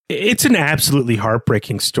it. It's an absolutely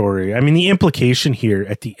heartbreaking story. I mean, the implication here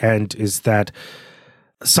at the end is that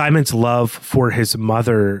Simon's love for his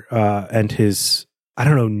mother and his,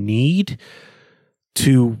 need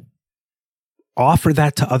to offer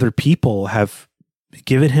that to other people have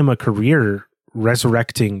given him a career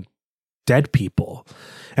resurrecting dead people.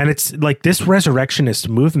 And it's like this resurrectionist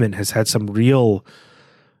movement has had some real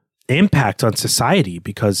impact on society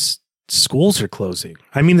because schools are closing.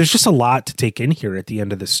 I mean, there's just a lot to take in here at the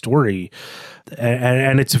end of the story.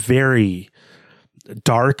 And it's very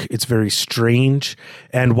dark. It's very strange.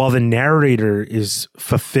 And while the narrator is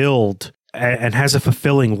fulfilled and has a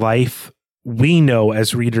fulfilling life, we know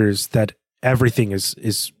as readers that everything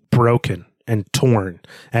is broken and torn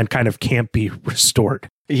and kind of can't be restored.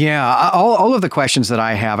 Yeah, all of the questions that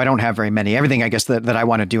I have, I don't have very many. Everything I guess that I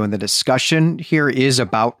want to do in the discussion here is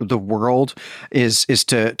about the world, is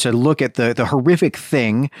to look at the horrific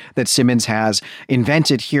thing that Simmons has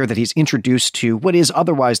invented here, that he's introduced to what is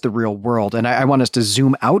otherwise the real world. And I want us to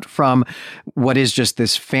zoom out from what is just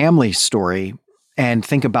this family story and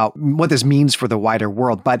think about what this means for the wider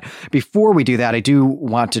world. But before we do that, I do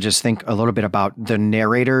want to just think a little bit about the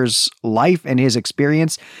narrator's life and his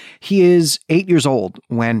experience. He is 8 years old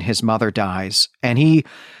when his mother dies, and he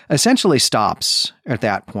essentially stops at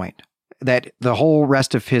that point. That the whole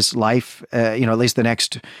rest of his life, at least the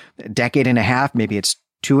next decade and a half, maybe it's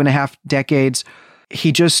 2.5 decades,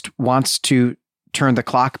 he just wants to turn the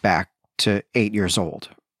clock back to 8 years old,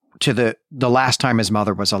 to the last time his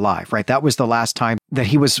mother was alive, right? That was the last time that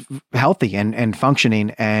he was healthy and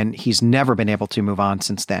functioning, and he's never been able to move on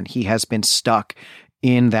since then. He has been stuck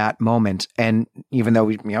in that moment. And even though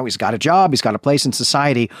he's got a job, he's got a place in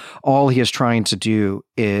society, all he is trying to do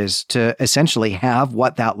is to essentially have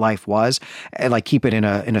what that life was, and like keep it in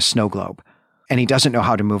a snow globe. And he doesn't know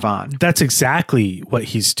how to move on. That's exactly what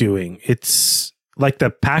he's doing. It's like the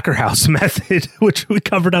Packer House method, which we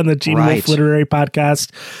covered on the Gene Wolfe Literary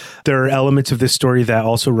Podcast. There are elements of this story that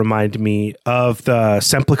also remind me of the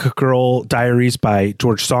Semplica Girl Diaries by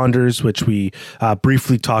George Saunders, which we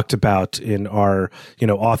briefly talked about in our,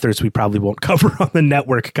 authors we probably won't cover on the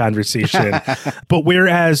network conversation. But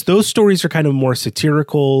whereas those stories are kind of more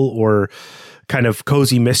satirical or kind of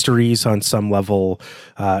cozy mysteries on some level,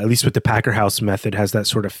 at least with the Packer House method has that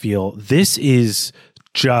sort of feel. This is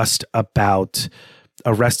just about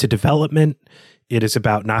Arrested Development. It is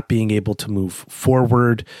about not being able to move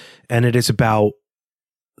forward. And it is about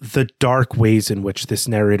the dark ways in which this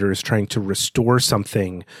narrator is trying to restore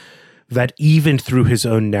something that even through his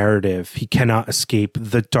own narrative, he cannot escape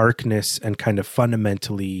the darkness and kind of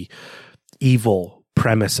fundamentally evil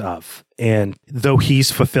premise of. And though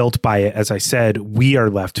he's fulfilled by it, as I said, we are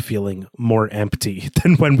left feeling more empty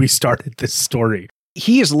than when we started this story.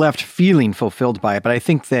 He is left feeling fulfilled by it, but I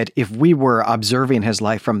think that if we were observing his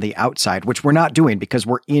life from the outside, which we're not doing because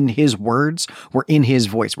we're in his words, we're in his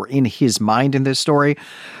voice, we're in his mind in this story.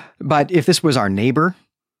 But if this was our neighbor,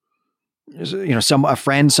 a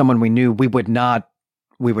friend, someone we knew, we would not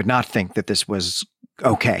think that this was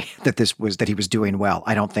okay, that he was doing well.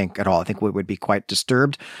 I don't think at all. I think we would be quite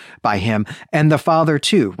disturbed by him. And the father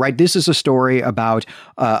too, right? This is a story about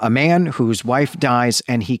a man whose wife dies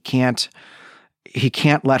and he can't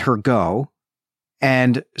let her go.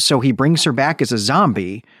 And so he brings her back as a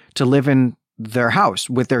zombie to live in their house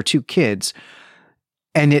with their 2 kids.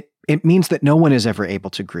 And it means that no one is ever able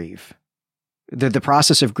to grieve. The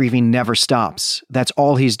process of grieving never stops. That's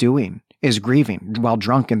all he's doing is grieving while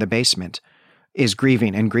drunk in the basement, is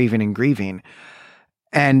grieving and grieving and grieving.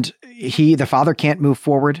 And the father can't move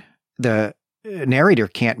forward. The narrator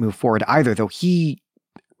can't move forward either, though he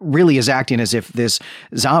really is acting as if this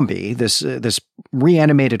zombie, this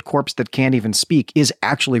reanimated corpse that can't even speak, is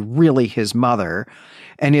actually really his mother.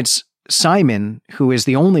 And it's Simon who is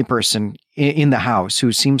the only person in the house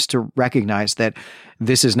who seems to recognize that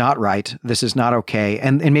this is not right, this is not okay,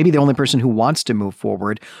 and maybe the only person who wants to move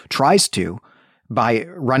forward tries to by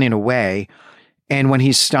running away. And when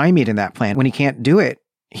he's stymied in that plan, when he can't do it,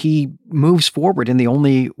 he moves forward in the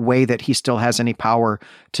only way that he still has any power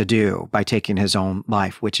to do, by taking his own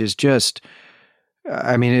life, which is just,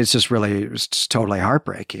 it's just totally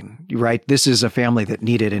heartbreaking, right? This is a family that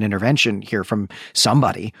needed an intervention here from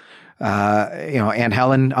somebody. Aunt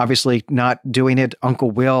Helen obviously not doing it. Uncle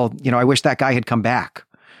Will, I wish that guy had come back.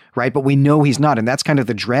 Right. But we know he's not. And that's kind of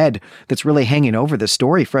the dread that's really hanging over the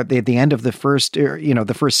story. For at the end of the first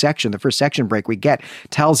section break we get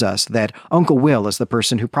tells us that Uncle Will is the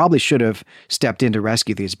person who probably should have stepped in to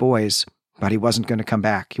rescue these boys, but he wasn't going to come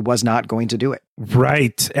back. He was not going to do it.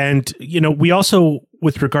 Right. And, we also,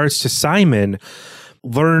 with regards to Simon,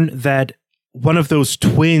 learn that one of those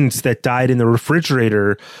twins that died in the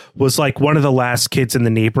refrigerator was like one of the last kids in the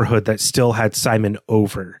neighborhood that still had Simon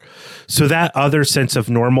over. So that other sense of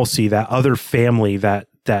normalcy, that other family that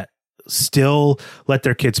still let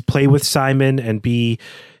their kids play with Simon and be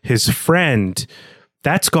his friend,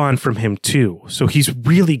 that's gone from him too. So he's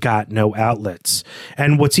really got no outlets.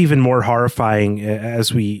 And what's even more horrifying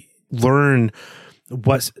as we learn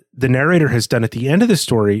what the narrator has done at the end of the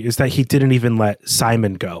story is that he didn't even let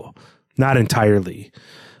Simon go. Not entirely.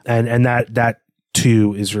 And that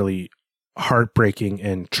too is really heartbreaking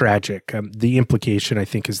and tragic. The implication, I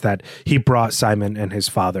think, is that he brought Simon and his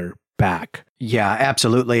father back. Yeah,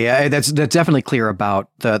 absolutely. That's definitely clear about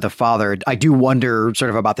the father. I do wonder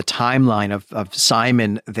sort of about the timeline of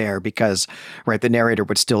Simon there, because, right, the narrator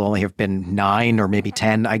would still only have been 9 or maybe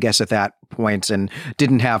 10, I guess, at that point, and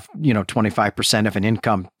didn't have 25% of an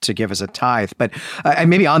income to give as a tithe. But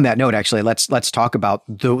maybe on that note, actually, let's talk about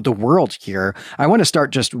the world here. I want to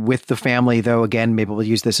start just with the family, though. Again, maybe we'll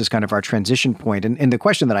use this as kind of our transition point. And the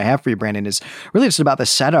question that I have for you, Brandon, is really just about the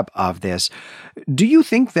setup of this. Do you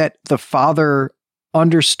think that the father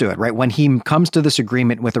understood, right, when he comes to this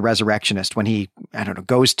agreement with the resurrectionist, when he,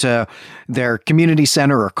 goes to their community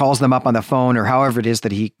center or calls them up on the phone, or however it is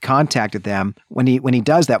that he contacted them, when he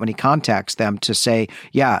does that, when he contacts them to say,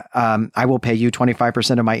 I will pay you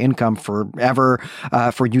 25% of my income forever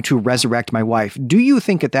for you to resurrect my wife. Do you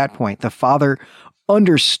think at that point the father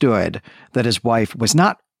understood that his wife was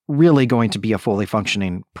not really going to be a fully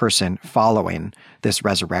functioning person following this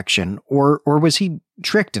resurrection, or was he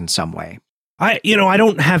tricked in some way? I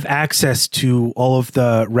don't have access to all of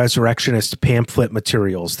the resurrectionist pamphlet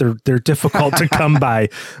materials. They're difficult to come by,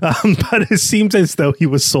 but it seems as though he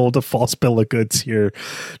was sold a false bill of goods here.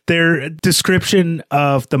 Their description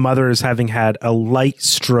of the mother as having had a light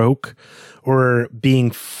stroke or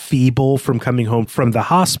being feeble from coming home from the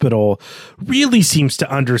hospital really seems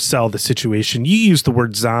to undersell the situation. You use the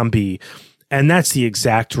word zombie, and that's the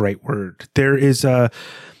exact right word. There is a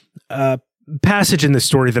passage in the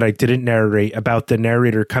story that I didn't narrate about the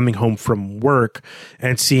narrator coming home from work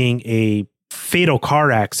and seeing a fatal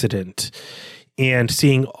car accident and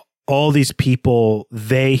seeing all these people,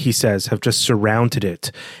 he says, have just surrounded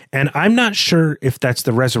it. And I'm not sure if that's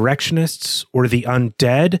the resurrectionists or the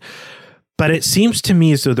undead, but it seems to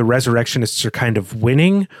me as though the resurrectionists are kind of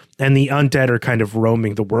winning and the undead are kind of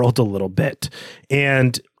roaming the world a little bit.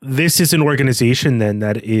 And this is an organization then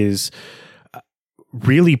that is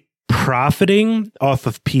really profiting off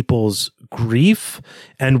of people's grief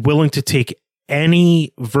and willing to take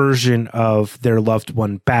any version of their loved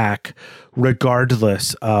one back,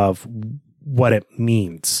 regardless of what it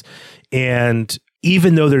means. And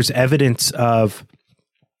even though there's evidence of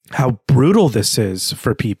how brutal this is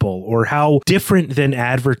for people or how different than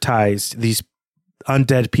advertised these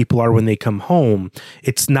undead people are when they come home,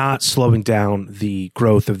 it's not slowing down the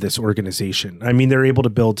growth of this organization. I mean, they're able to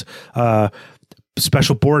build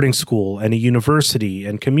special boarding school and a university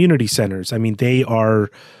and community centers. I mean, they are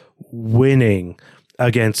winning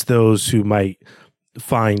against those who might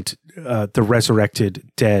find the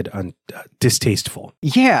resurrected dead distasteful.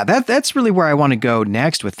 Yeah, that's really where I want to go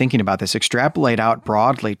next with thinking about this. Extrapolate out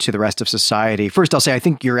broadly to the rest of society. First, I'll say I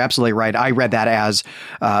think you're absolutely right. I read that as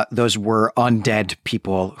those were undead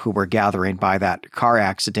people who were gathering by that car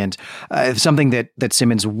accident. Something that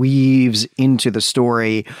Simmons weaves into the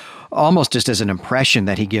story almost just as an impression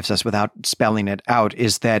that he gives us without spelling it out,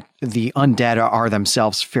 is that the undead are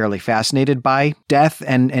themselves fairly fascinated by death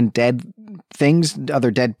and dead things,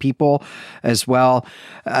 other dead people as well,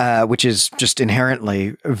 which is just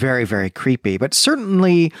inherently very, very creepy. But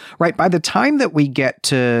certainly, right, by the time that we get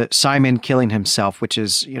to Simon killing himself, which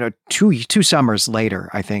is, two summers later,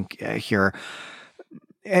 I think, here,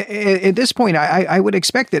 at this point, I would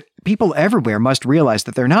expect that people everywhere must realize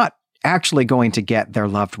that they're not actually going to get their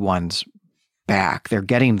loved ones back. They're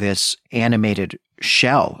getting this animated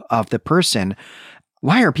shell of the person.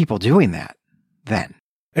 Why are people doing that then?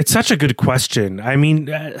 It's such a good question. I mean,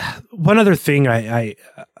 one other thing I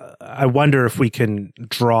wonder if we can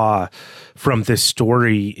draw from this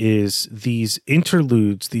story is these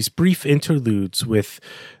interludes, these brief interludes with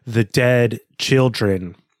the dead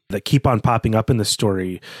children that keep on popping up in the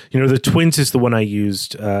story. The twins is the one I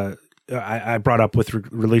used. I brought up with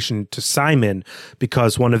relation to Simon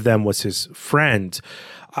because one of them was his friend.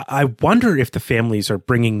 I wonder if the families are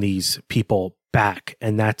bringing these people back,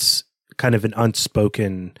 and that's kind of an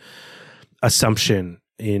unspoken assumption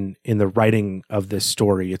in the writing of this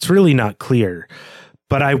story. It's really not clear,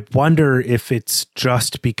 but I wonder if it's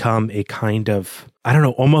just become a kind of,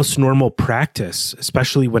 almost normal practice,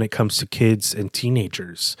 especially when it comes to kids and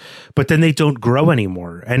teenagers. But then they don't grow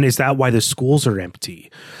anymore. And is that why the schools are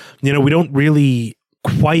empty? We don't really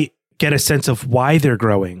quite get a sense of why they're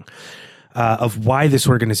growing, of why this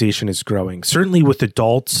organization is growing. Certainly with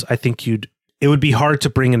adults, I think it would be hard to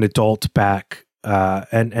bring an adult back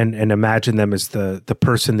and imagine them as the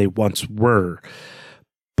person they once were.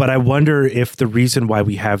 But I wonder if the reason why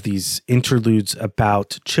we have these interludes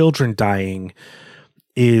about children dying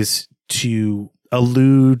is to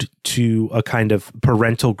allude to a kind of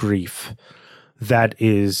parental grief that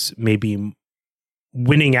is maybe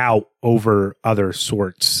winning out over other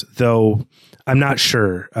sorts, though I'm not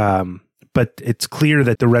sure. But it's clear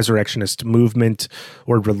that the resurrectionist movement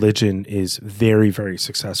or religion is very, very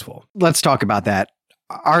successful. Let's talk about that.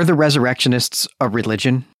 Are the resurrectionists a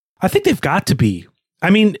religion? I think they've got to be. I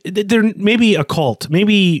mean, they're maybe a cult,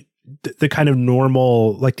 maybe the kind of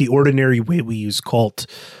normal, like the ordinary way we use cult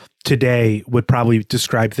today would probably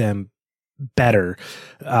describe them better.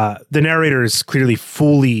 The narrator is clearly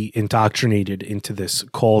fully indoctrinated into this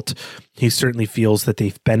cult. He certainly feels that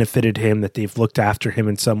they've benefited him, that they've looked after him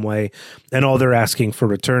in some way. And all they're asking for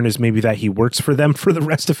return is maybe that he works for them for the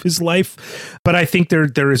rest of his life. But I think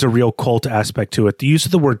there is a real cult aspect to it. The use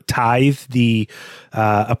of the word tithe, the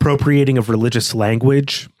appropriating of religious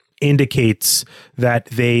language, indicates that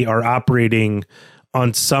they are operating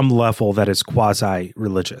on some level that is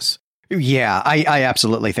quasi-religious. Yeah, I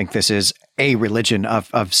absolutely think this is a religion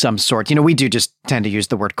of some sort. You know, we do just tend to use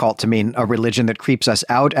the word cult to mean a religion that creeps us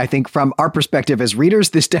out. I think from our perspective as readers,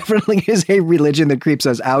 this definitely is a religion that creeps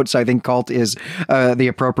us out. So I think cult is the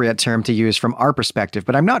appropriate term to use from our perspective.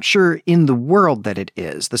 But I'm not sure in the world that it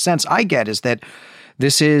is. The sense I get is that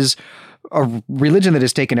this is a religion that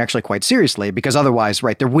is taken actually quite seriously, because otherwise,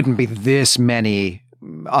 right, there wouldn't be this many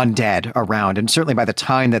undead around. And certainly by the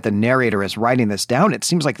time that the narrator is writing this down, it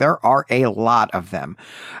seems like there are a lot of them.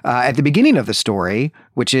 At the beginning of the story,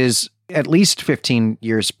 which is at least 15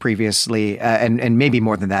 years previously, and maybe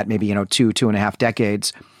more than that, maybe, 2.5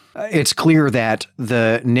 decades, it's clear that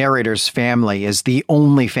the narrator's family is the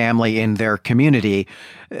only family in their community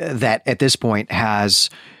that at this point has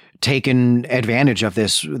taken advantage of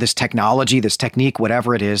this technology, this technique,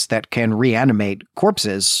 whatever it is, that can reanimate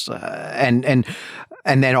corpses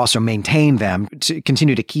and then also maintain them, to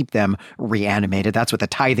continue to keep them reanimated. That's what the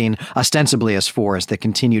tithing ostensibly is for, is the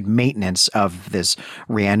continued maintenance of this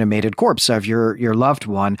reanimated corpse of your loved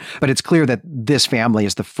one. But it's clear that this family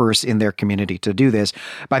is the first in their community to do this.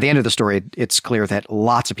 By the end of the story, it's clear that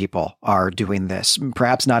lots of people are doing this.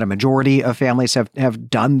 Perhaps not a majority of families have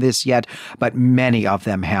done this yet, but many of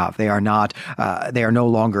them have. They are no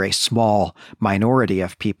longer a small minority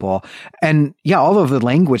of people. And yeah, all of the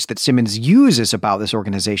language that Simmons uses about this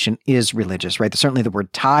organization is religious, right? There's certainly the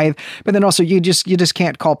word tithe, but then also you just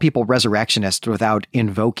can't call people resurrectionists without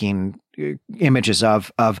invoking images of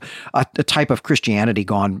a type of Christianity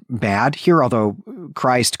gone bad here, although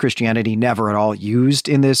Christianity never at all used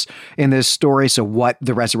in this story. So what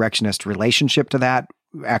the resurrectionist relationship to that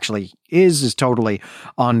actually is totally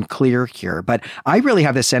unclear here. But I really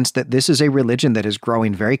have the sense that this is a religion that is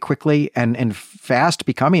growing very quickly and fast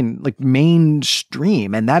becoming like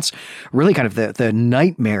mainstream. And that's really kind of the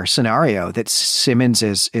nightmare scenario that Simmons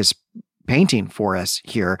is painting for us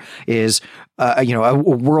here, is a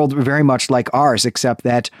world very much like ours, except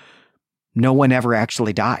that no one ever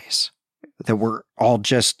actually dies. That we're all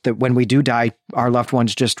that when we do die, our loved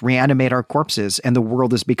ones just reanimate our corpses, and the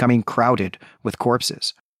world is becoming crowded with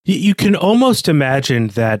corpses. You can almost imagine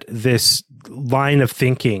that this line of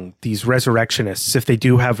thinking, these resurrectionists, if they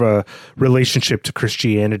do have a relationship to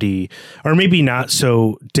Christianity, are maybe not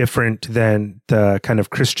so different than the kind of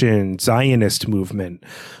Christian Zionist movement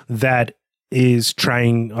that is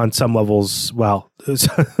trying on some levels,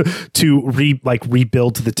 to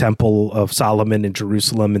rebuild the Temple of Solomon in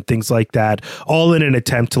Jerusalem and things like that, all in an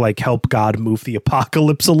attempt to help God move the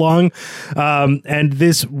apocalypse along. And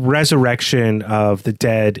this resurrection of the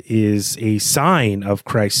dead is a sign of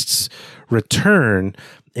Christ's return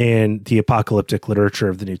in the apocalyptic literature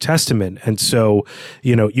of the New Testament. And so,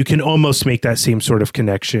 you can almost make that same sort of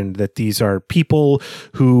connection, that these are people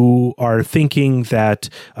who are thinking that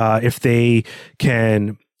if they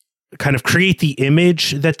can kind of create the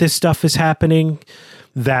image that this stuff is happening,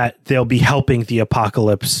 that they'll be helping the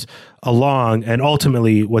apocalypse along. And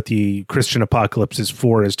ultimately what the Christian apocalypse is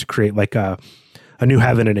for is to create a new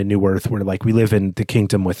heaven and a new earth where we live in the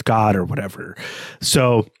kingdom with God or whatever.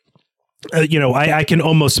 So I can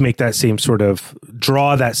almost make that same sort of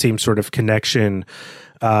connection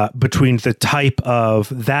between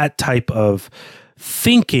that type of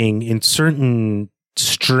thinking in certain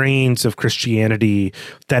strains of Christianity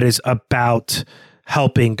that is about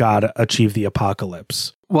helping God achieve the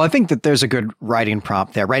apocalypse. Well, I think that there's a good writing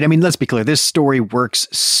prompt there, right? I mean, let's be clear. This story works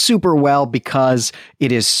super well because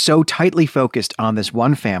it is so tightly focused on this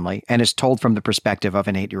one family and is told from the perspective of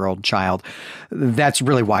an 8-year-old child. That's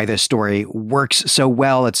really why this story works so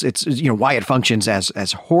well. It's why it functions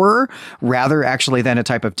as horror rather actually than a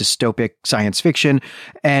type of dystopic science fiction.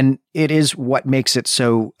 And it is what makes it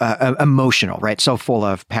so emotional, right? So full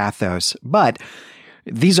of pathos. But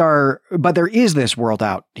there is this world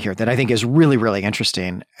out here that I think is really, really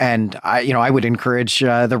interesting. And I would encourage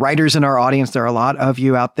the writers in our audience, there are a lot of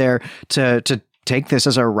you out there, to take this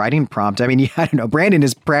as a writing prompt. I mean, I don't know, Brandon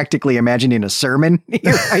is practically imagining a sermon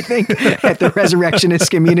here, I think, at the Resurrectionist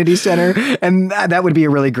Community Center. And that would be a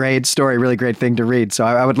really great story, really great thing to read. So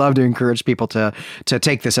I would love to encourage people to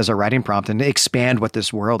take this as a writing prompt and expand what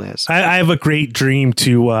this world is. I have a great dream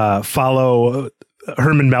to follow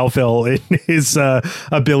Herman Melville in his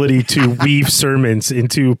ability to weave sermons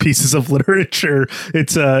into pieces of literature.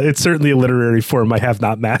 It's certainly a literary form I have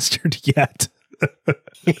not mastered yet.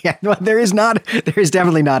 Yeah, well, there is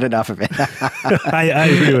definitely not enough of it. I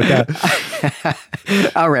agree with that.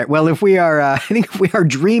 All right. Well, if we are, I think if we are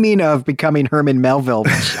dreaming of becoming Herman Melville,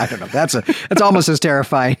 which, I don't know, that's almost as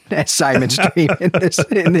terrifying as Simon's dream in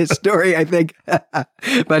this story, I think.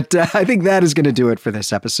 But I think that is going to do it for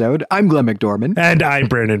this episode. I'm Glenn McDormand. And I'm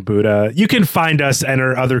Brandon Buddha. You can find us and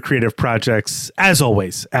our other creative projects, as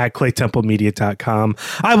always, at claytemplemedia.com.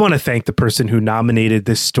 I want to thank the person who nominated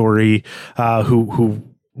this story, who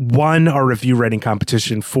won our review writing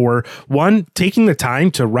competition for, one, taking the time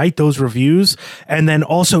to write those reviews, and then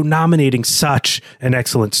also nominating such an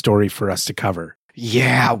excellent story for us to cover.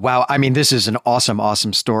 Yeah, wow. I mean, this is an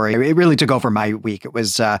awesome story. It really took over my week. It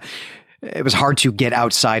was hard to get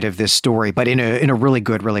outside of this story, but in a really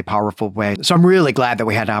good, really powerful way. So I'm really glad that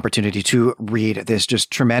we had an opportunity to read this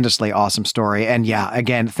just tremendously awesome story. And yeah,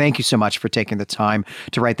 again, thank you so much for taking the time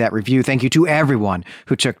to write that review. Thank you to everyone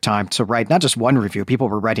who took time to write not just one review. People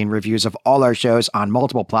were writing reviews of all our shows on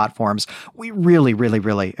multiple platforms. We really, really,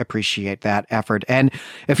 really appreciate that effort. And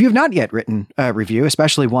if you've not yet written a review,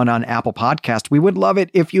 especially one on Apple Podcast, we would love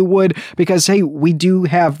it if you would, because hey, we do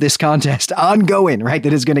have this contest ongoing, right?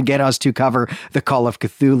 That is going to get us to cover the Call of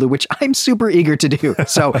Cthulhu, which I'm super eager to do.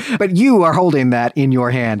 So, but you are holding that in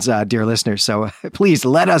your hands, dear listeners. So please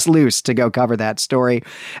let us loose to go cover that story.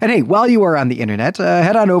 And hey, while you are on the internet,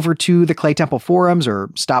 head on over to the Clay Temple forums or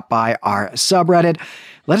stop by our subreddit.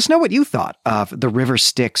 Let us know what you thought of The River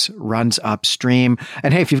Styx Runs Upstream.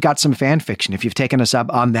 And hey, if you've got some fan fiction, if you've taken us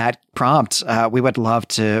up on that prompt, we would love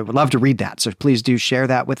to read that. So please do share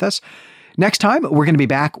that with us. Next time, we're going to be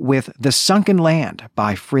back with The Sunken Land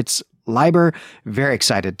by Fritz Leiber. Very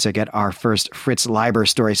excited to get our first Fritz Leiber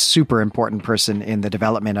story. Super important person in the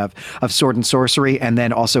development of Sword and Sorcery, and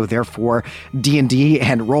then also therefore D&D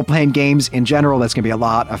and role-playing games in general. That's going to be a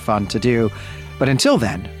lot of fun to do. But until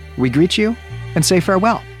then, we greet you and say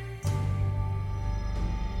farewell.